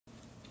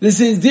This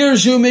is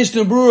Dirshu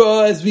Mishnah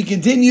Brura as we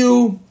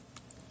continue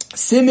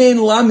Simin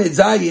Lamed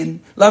Zayin,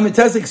 Lamed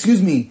Tes,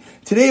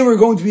 Today we're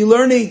going to be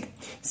learning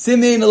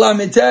Simin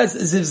Lamed Tes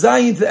as if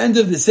Zayin to the end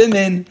of the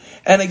Simin.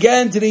 And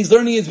again, today's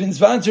learning has been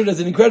sponsored as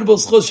an incredible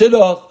Schos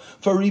Shidduch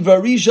for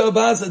Rivarisha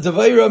Bas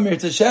Atavayra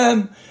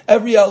Mirtashem.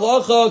 Every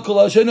halacha,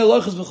 Kol Hashem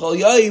halachas b'chol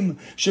yaim,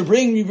 should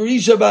bring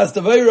Rivarisha Bas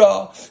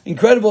Atavayra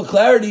incredible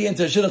clarity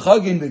into Shidduch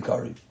Hagin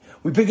B'Kariv.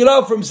 We pick it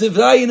up from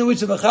Sivzayin, in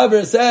which the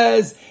Mechaber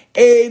says,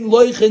 Ein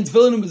loichen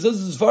tefillin and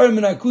bezuzah zfarim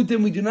and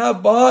akutim. We do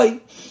not buy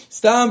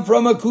stam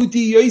from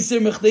akuti yoser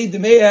mechdei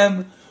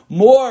demehem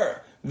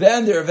more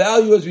than their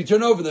value. As we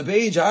turn over the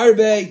page,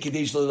 harbe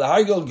kadesh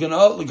lehargel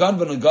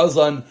leganvan and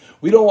gazlan.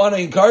 We don't want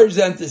to encourage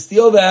them to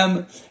steal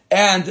them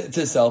and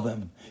to sell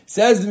them.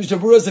 Says the Mishnah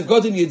Brura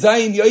Sevkotin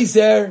Yedzayin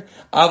Yoser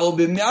Aval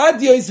B'Me'at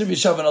Yoser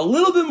B'Shavan, a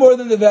little bit more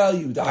than the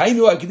value. The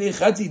Hainu Akidei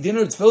Chatzi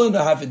dinner tefillin,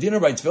 to half a dinner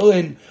by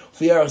tefillin.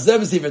 V'Yarach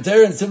Zev Sefer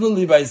Torah, and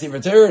similarly by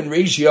Sefer Torah and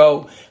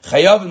ratio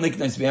Chayav and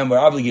Liknas B'Hem, we're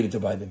obligated to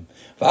buy them.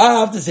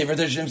 V'Av the Sefer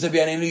Torah Shem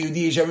Sebian Enu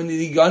Yudi Yishav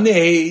Nidi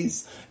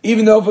Ganeis.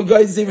 Even though if a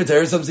guy's Sefer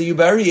Torah, some say you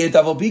bury it.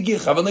 Aval Piki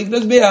Chav and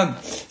Liknas B'Hem.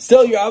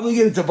 Still, you're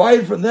obligated to buy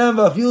it from them.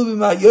 V'Afil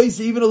B'Me'at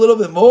Yoser, even a little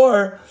bit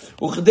more.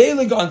 U'Chadei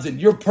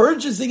Leganzin, you're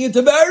purchasing it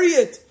to bury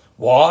it.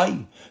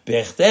 Why? You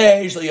don't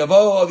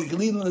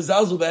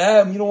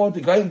want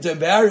the guy to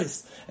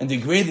embarrass and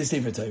degrade the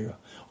Sefer Torah.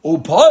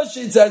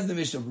 Upashit, says the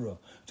Mishnah Brura.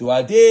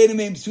 Let's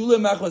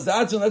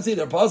say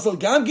they're apostle.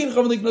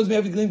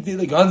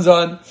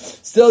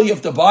 Still, you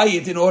have to buy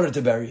it in order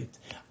to bury it.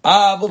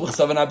 But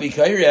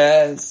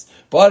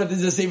if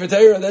there's a Sefer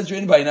Torah that's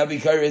written by Nabi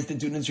Kairis, the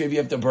students you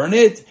have to burn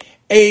it.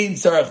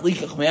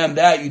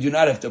 That you do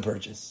not have to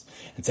purchase.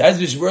 It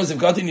says, you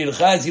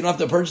don't have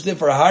to purchase it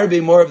for a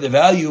harbe more of the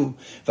value.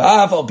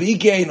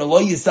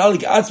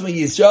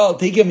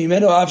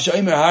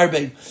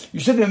 You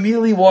shouldn't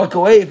immediately walk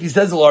away if he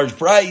says a large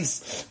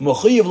price. You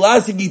should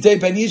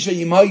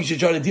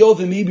try to deal with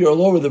him, maybe, or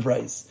lower the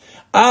price.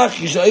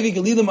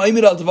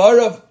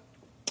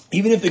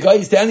 Even if the guy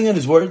is standing on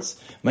his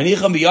words, you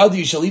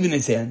shall leave in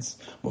his hands.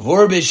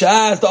 You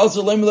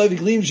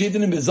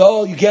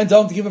can't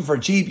tell him to give him for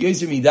cheap.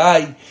 Because it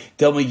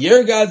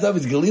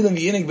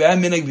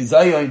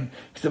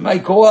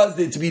might cause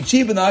it to be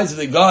cheap in the eyes of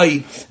the guy,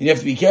 and you have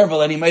to be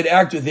careful, and he might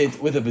act with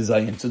it with a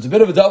bizayon. So it's a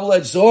bit of a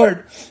double-edged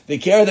sword. The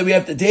care that we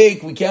have to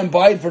take, we can't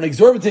buy it for an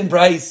exorbitant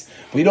price.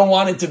 We don't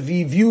want it to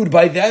be viewed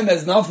by them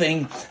as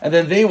nothing, and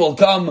then they will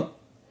come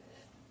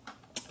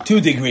to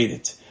degrade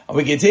it.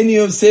 We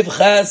continue.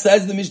 Sivcha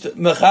says the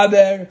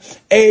Mechaber,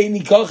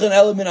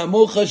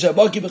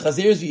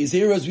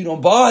 we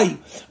don't buy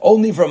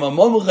only from a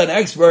momcha, an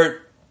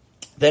expert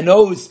that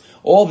knows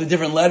all the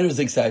different letters,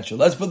 etc.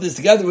 Let's put this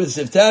together with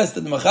Sivtest,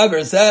 and the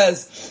Mechaber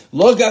says,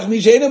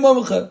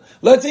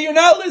 let's say you're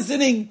not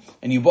listening,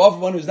 and you bought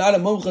from one who's not a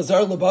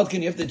momcha,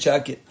 you have to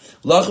check it.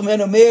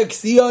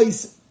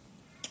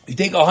 You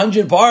take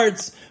 100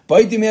 parts,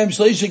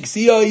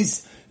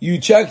 you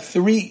check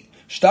 3.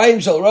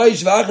 Shtayim shal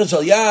roish, v'achas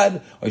shal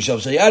yad, or shal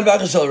yad,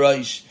 v'achas shal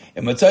roish.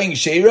 And Matayim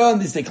Sheira, and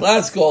this is the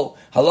classical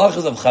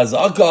halachas of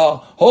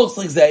Chazaka,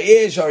 Hochslik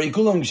Za'ish,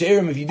 Arikulam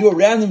Sheirim. If you do a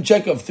random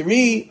check of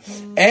 3,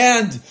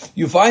 and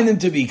you find them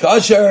to be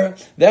kosher,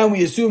 then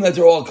we assume that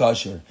they're all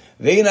kosher.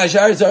 Ve'in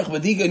ashar tzarech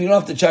badika, and you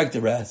don't have to check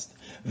the rest.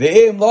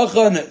 Ve'im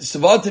lachan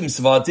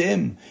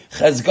svatim,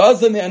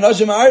 chazgazam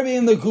me'anashim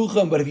arbeim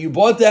lekucham. But if you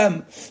bought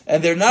them,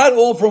 and they're not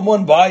all from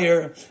one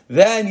buyer,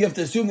 then you have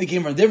to assume they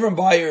came from different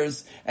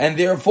buyers, and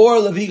therefore,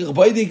 levikach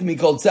baidik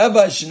mikol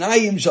tzeva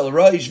shnayim shal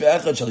roish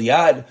ve'echad shal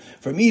yad.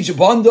 From each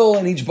bundle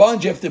and each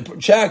bunch, you have to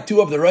check 2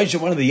 of the roish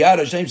and 1 of the yad,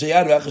 or shnayim shal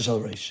yad ve'echad shal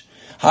roish.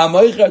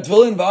 If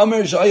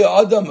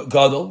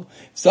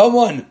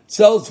someone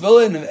sells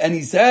tefillin and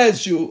he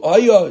says,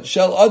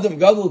 shel adam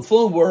gadol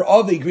tefillin were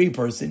of a great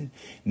person,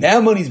 now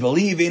when he's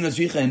believe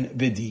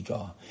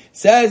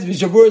says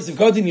Vishabur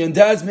Sivkotin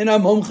Yandaz Mina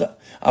Momcha.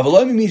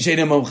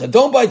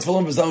 Don't buy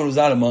tefillin for someone who's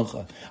not a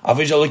momcha.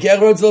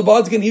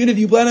 Even if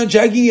you plan on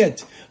checking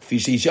it.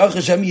 Maybe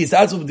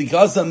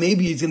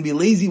he's going to be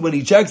lazy when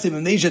he checks him.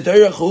 And it's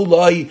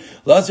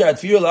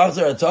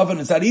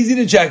not easy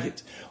to check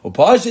it.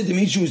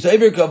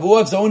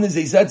 If someone is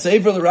a set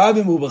sefer the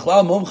rabbi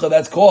mumcha,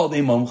 that's called a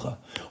mumcha.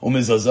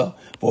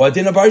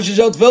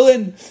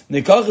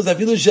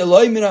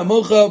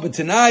 But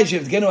tonight you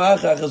have to get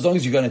as long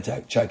as you're going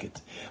to check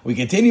it. We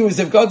continue with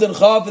Sivkat and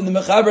Chaf, and the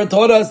Mechaber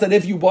taught us that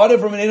if you bought it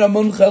from an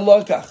mumcha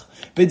lokach,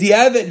 but you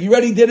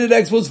already did it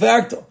ex post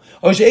facto.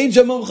 You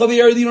don't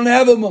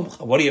have a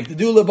mumcha. What do you have to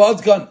do?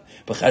 Lebatkan.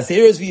 But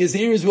chaseres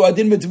v'yaseres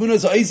v'adin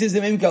betmunas ha'isiz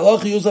imim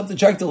kalacha. You also have to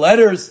check the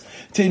letters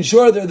to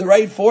ensure they're the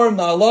right form.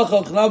 The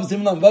halacha chnav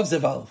simlam vav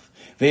sefalef.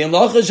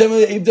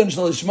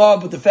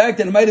 But the fact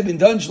that it might have been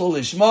done shlo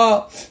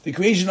lishma, the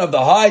creation of the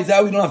hides,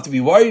 that we don't have to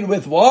be worried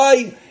with.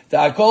 Why?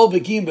 Ta'akol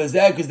Bakim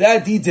Bazeh, because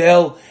that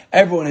detail,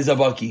 everyone is a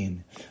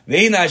Bakin.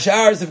 Vein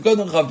Ashar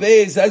Sefkot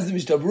Chafei says the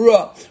Mishnah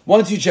Berurah.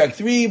 Once you check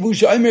 3,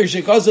 Busha Aimer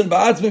Shekasan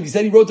Ba'atzma. He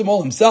said he wrote them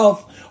all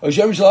himself. Or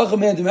Shem Shalacham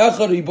Mandim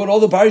Echad. He bought all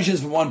the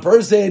parishes from one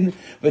person.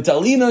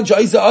 V'Talina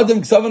Chaisa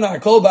Adam Ksavan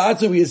Akol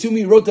Ba'atzma. We assume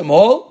he wrote them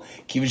all.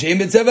 Kivashem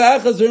B'Tzeva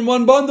Echad. They're in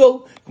one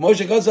bundle.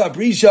 K'moshe Kasa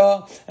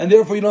Aprisha, and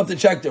therefore you don't have to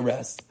check the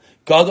rest.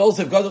 Gadol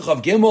Sefkot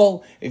Chav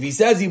Gimel. If he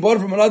says he bought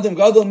from an Adam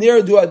Gadol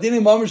near do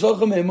Adinim Mamar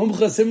Shalacham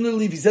Mumcha.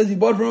 Similarly, if he says he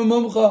bought from a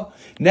Mumcha,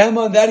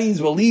 Nema that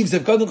means believes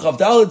Sefkot Chav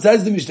Tal. It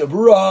says the Mishnah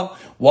Berurah.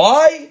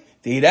 Why?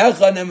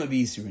 Teirecha Nema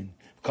B'Yisurin.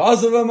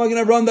 Because of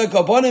Magna Branda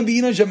Kapanim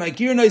B'Ina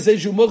Shemakirna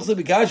says Shu Muchsa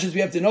B'Kashis.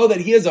 We have to know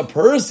that he as a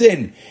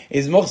person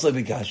is Muchsa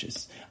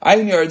B'Kashis.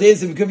 Ayin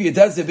Yardes and Kuvi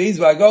Yatetz Beis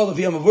Ba'Gal. If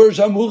he am a Vur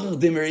Sham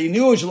Muchach Dimir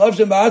Inu Shalav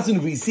Shem Ba'atzin.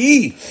 If we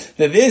see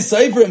that this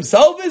cipher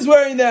himself is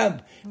wearing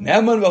them.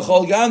 Neman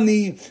v'chol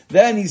gamni,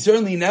 then he's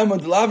certainly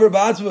neman d'laver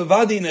ba'atzva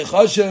v'vadi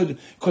nechashud,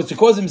 because to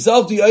cause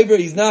himself to be over,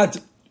 he's not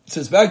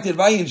suspected.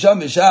 Vayin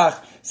sham b'shach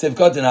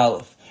sevkat and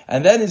aleph.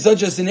 And then in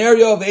such a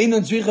scenario of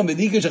einon tzricham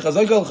b'dika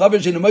shechazak al chaver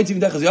shenemoitzi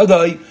v'dechaz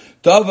yadai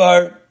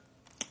davar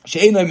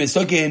she'enoi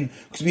mesukin,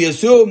 because we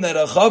assume that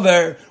a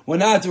chaver will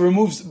not to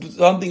remove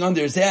something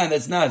under his hand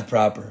that's not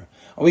proper.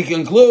 And we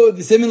conclude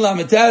the simin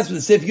lamitas with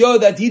the sif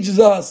yod that teaches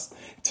us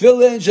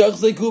Tefillin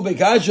shachzeiku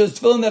bekashos,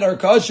 tefillin that are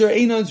kosher,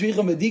 einon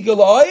tzricha medika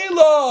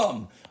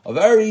la'olam. A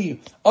very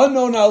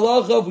unknown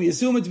halacha. If we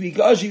assume it to be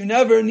kosher, you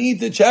never need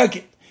to check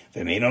it.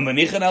 Let's say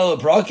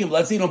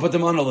you don't put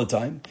them on all the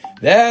time.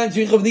 Then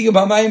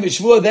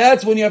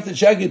that's when you have to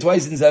check it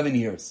twice in 7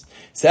 years.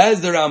 Says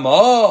the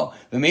Ramah,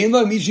 if you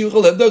don't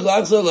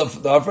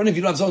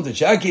have someone to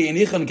check it,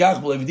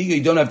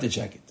 you don't have to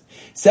check it.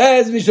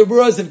 Says Mishnah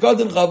Berurah,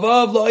 Sefkatan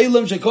Chavav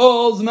la'olam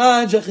shekol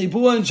zman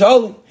shechipu and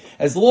shalim.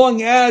 As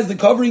long as the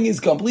covering is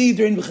complete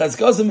during the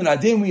Chazkasim and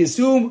Adim, we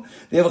assume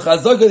they have a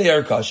Chazaka, they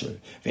are kosher.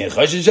 We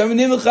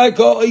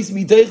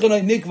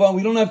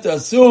don't have to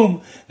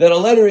assume that a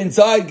letter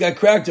inside got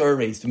cracked or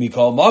erased. When we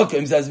call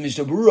Malkim, says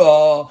Mishnah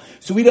Berurah,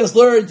 so we just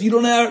learned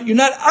you're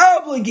not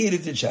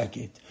obligated to check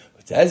it.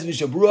 But says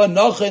Mishnah Berurah,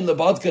 Nachen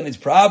lebatkan is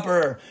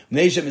proper.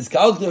 Neshem is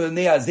calculated, and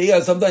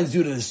Neazeh, sometimes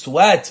due to the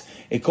sweat,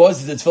 it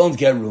causes its film to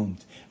get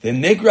ruined. And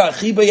let's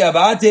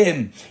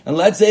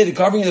say the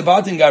covering of the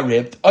batim got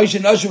ripped, or is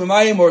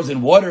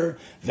in water,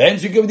 then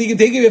you can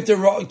take it, you have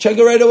to check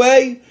it right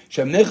away.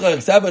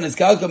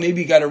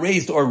 Maybe it got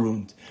erased or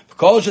ruined.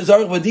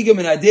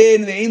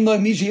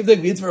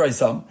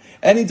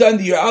 Anytime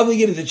that you're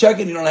obligated to check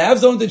it, you don't have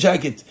someone to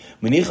check it.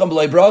 Put it on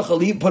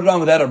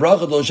without a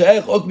bracha,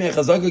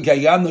 because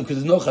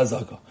there's no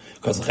chazaka.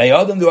 Because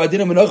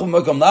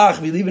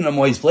we leave it in a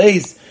moist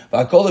place.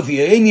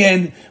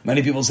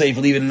 Many people say if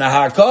you leave it in a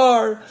hot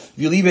car, if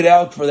you leave it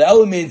out for the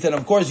elements, and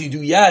of course you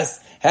do,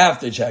 have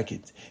to check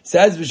it.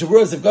 Says if you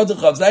only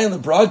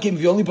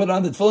put it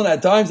on the tefillin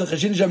at times,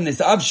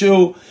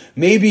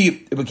 maybe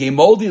it became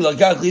moldy. That's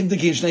why you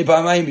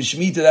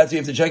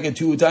have to check it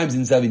 2 times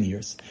in 7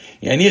 years.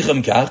 You have to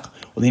make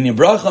a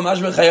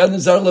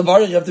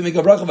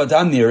bracha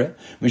batam near it.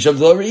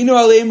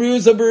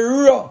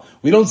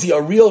 We don't see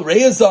a real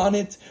reyes on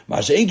it.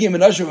 If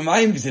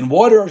it's in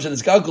water or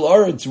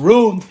it's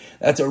ruined,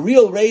 that's a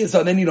real reyes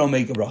on, then you don't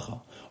make a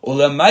bracha.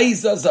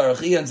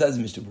 Says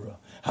Mr. Berurah.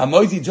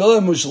 Hamoiti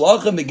Tila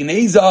Mushlachem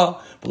Gneza,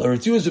 but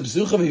Ratuas of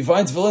Psuchim, if you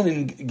find tefillin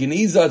in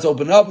Gneza, it's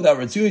open up without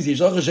Ratuas,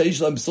 Yishlach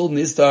Shayishlam Psul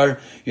Nistar,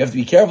 you have to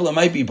be careful, it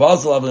might be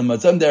possible, of the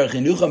Matzam Derech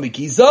Inucham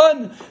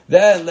Mikizan,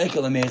 then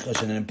Lekal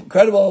Amechash. An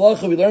incredible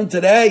halacha we learned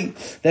today,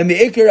 that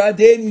Me'ikar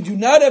Adin, you do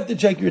not have to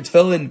check your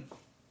tefillin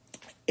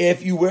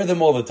if you wear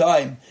them all the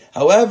time.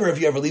 However,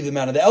 if you ever leave them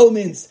out of the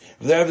elements,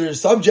 if they're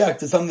subject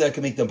to something that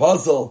can make them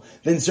puzzle,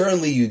 then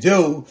certainly you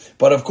do.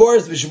 But of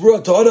course, Mishnah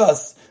Berurah taught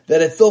us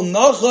that it's still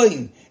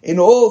nachaim in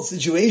all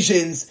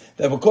situations,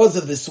 that because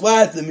of the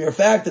sweat, the mere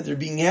fact that they're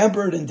being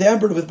hampered and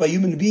tampered with by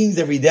human beings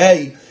every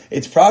day,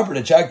 it's proper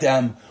to check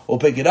them. We'll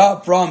pick it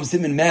up from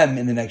Siman Mem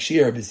in the next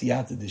year,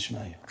 B'siyata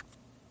Dishmaya.